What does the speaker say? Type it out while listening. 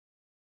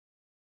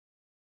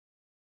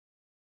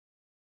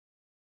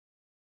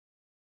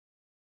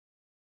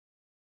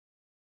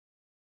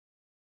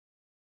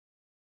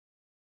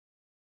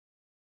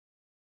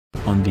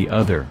On the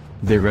other,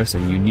 there is a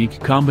unique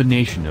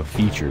combination of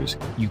features.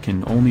 You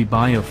can only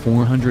buy a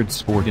 400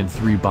 Sport in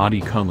 3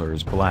 body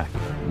colors: black,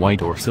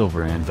 white or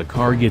silver, and the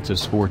car gets a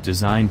sport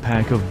design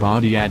pack of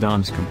body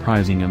add-ons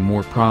comprising a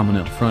more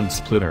prominent front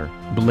splitter,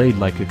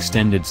 blade-like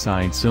extended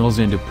side sills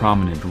and a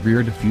prominent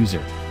rear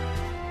diffuser.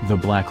 The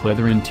black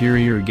leather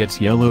interior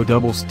gets yellow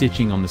double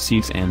stitching on the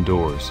seats and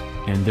doors,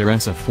 and there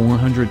is a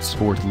 400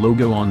 Sport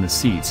logo on the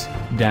seats,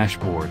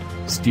 dashboard,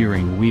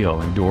 steering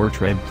wheel and door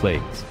tread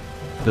plates.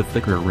 The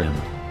thicker rim,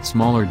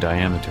 smaller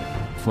diameter,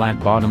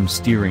 flat-bottom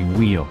steering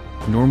wheel,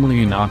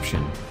 normally an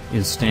option,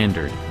 is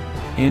standard.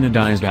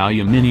 Anodized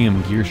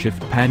aluminum gearshift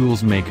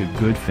paddles make a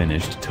good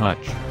finished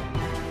touch.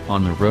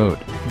 On the road,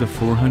 the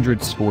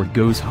 400 Sport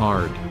goes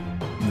hard.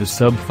 The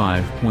sub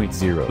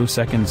 5.0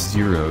 seconds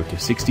 0 to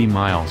 60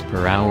 miles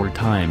per hour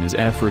time is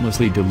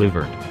effortlessly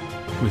delivered.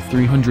 With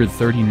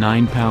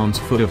 339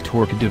 pounds-foot of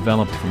torque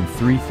developed from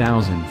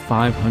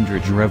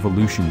 3,500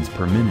 revolutions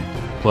per minute,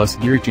 plus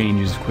gear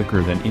changes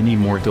quicker than any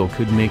mortal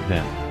could make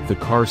them, the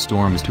car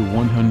storms to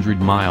 100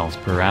 miles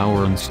per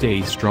hour and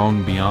stays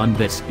strong beyond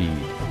that speed,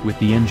 with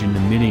the engine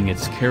emitting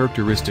its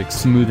characteristic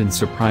smooth and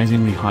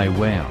surprisingly high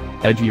wail,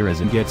 edgier as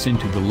it gets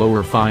into the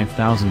lower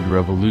 5,000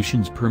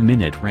 revolutions per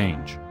minute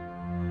range.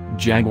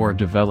 Jaguar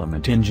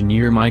development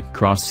engineer Mike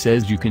Cross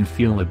says you can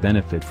feel a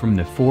benefit from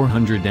the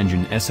 400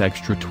 engine's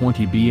extra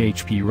 20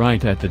 bhp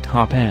right at the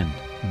top end,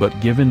 but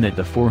given that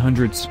the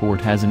 400 Sport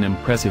has an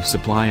impressive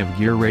supply of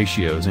gear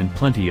ratios and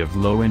plenty of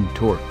low-end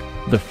torque,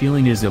 the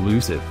feeling is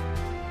elusive.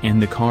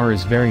 And the car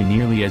is very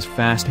nearly as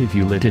fast if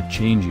you let it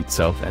change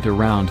itself at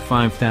around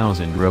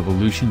 5,000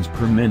 revolutions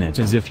per minute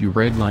as if you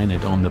redline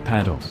it on the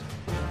paddles.